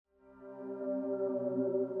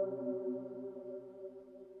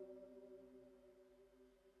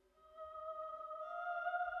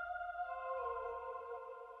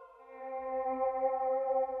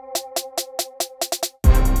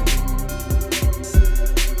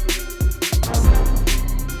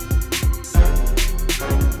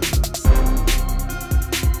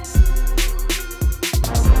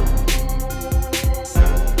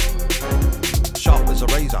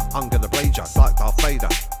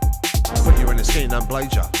skin and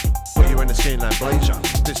blazer. Put you in a skin and blazer.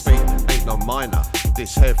 This beat ain't no minor.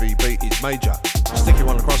 This heavy beat is major. Stick you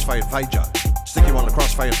on the crossfade pager. Stick you on the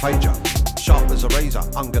crossfade pager. Sharp as a razor,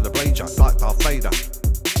 under the blazer, like Darth Vader.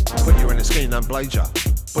 Put you in a skin and blazer.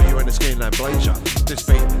 Put you in a skin and blazer. This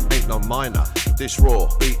beat ain't no minor. This raw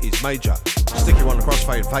beat is major. Stick you on the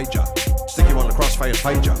crossfade pager. Stick you on the crossfade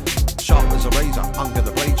pager. Sharp as a razor, under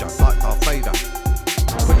the blazer, like Darth Vader.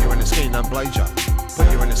 Put you in a skin and blazer. Put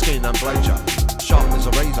you in a skin and blazer. Sharp as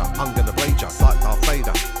a razor, under the blazer, like Darth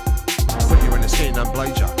Vader. Put you in a skin and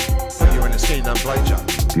blazer. Put you in a skin and blazer.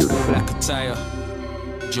 Beautiful. Black attire,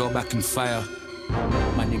 jaw back and fire.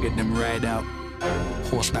 My nigga them ride out,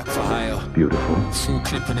 horseback for hire. Beautiful. Full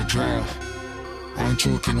clip in the dryer. I ain't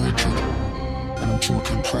talking Richard, and I'm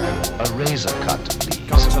talking proud. A razor cut, please.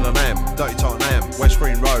 Come to the NAM, Dirty Tottenham, West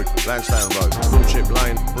Green Road, Lansdowne Road, Bullship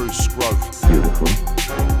Lane, Bruce Grove. Beautiful.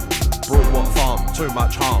 Broadwater Farm, too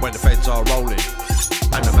much harm when the feds are rolling,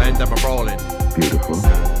 and the man them are rolling. Beautiful.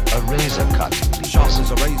 A razor cut, please. Sharp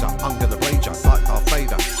as a razor, under the blazer, like Darth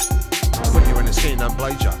Vader. Put you in a skin and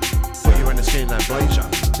blazer. Put you in a skin and blazer.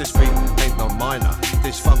 This beat ain't no minor.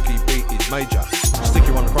 This funky beat is major. Stick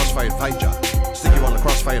you on the crossfade pager. Stick you on the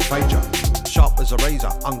crossfade pager. Sharp as a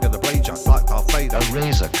razor, under the blazer, like Darth Vader. A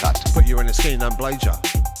razor cut. Put you in a skin and blazer.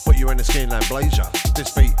 Put you in a skin and blazer.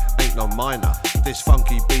 This beat ain't no minor. This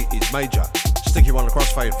funky beat is major. Stick you on the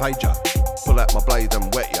crossfade pager. Pull out my blade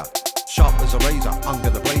and wet ya. Sharp as a razor, under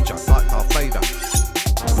the blazer, like Darth Vader.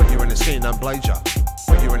 Put you in a skin and blazer.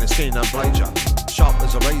 Put you in a skin and blazer. Sharp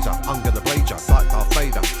as a razor, under the blazer, like Darth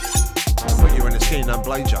Vader. Put you in a skin and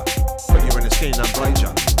blazer. Put you in a skin and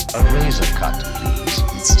blazer. A razor cut, please.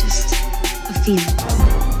 It's just a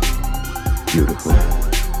feeling. Beautiful.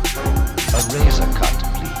 A razor cut,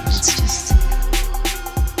 please. It's just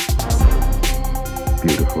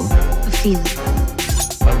beautiful. a feeling.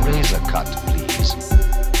 A razor cut, please.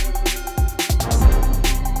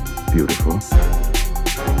 Beautiful.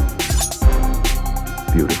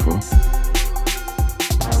 Beautiful.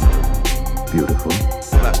 Beautiful.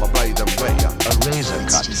 Pull out my blade and wet ya. A razor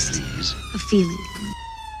It's cut, just please. a feeling.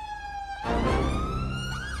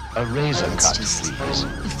 A razor It's cut, just please.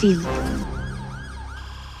 a feeling.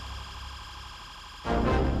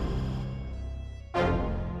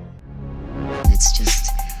 It's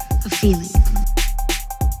just a feeling.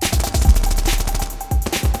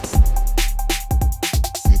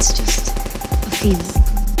 It's just a feeling.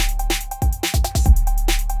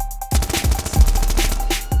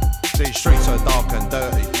 These streets are dark and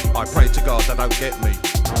dirty. I pray to God they don't get me.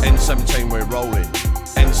 N17 we're rolling.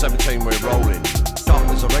 N17 we're rolling. Sharp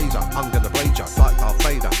as a razor, under the blazer, like Darth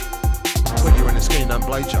Vader. Put you in a skin and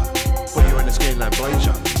blazer. Put you in a skin and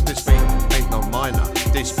blazer. This beat ain't no minor.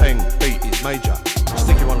 This ping beat is major.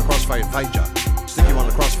 Stick you on the crossfade pager. Stick you on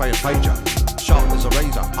the crossfade pager. Sharp as a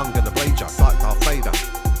razor, under the blazer, like Darth Vader.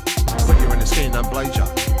 Put you in a skin and blazer.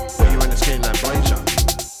 Put you in a skin and blazer.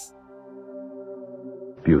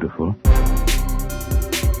 Beautiful.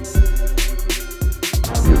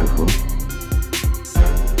 Beautiful.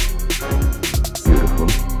 Beautiful.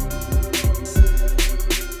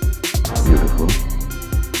 Beautiful.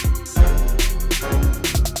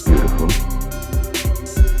 Beautiful.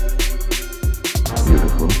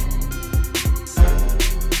 Beautiful.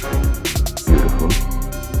 Beautiful.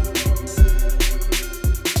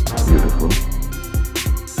 Beautiful.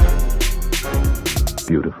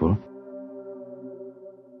 Beautiful.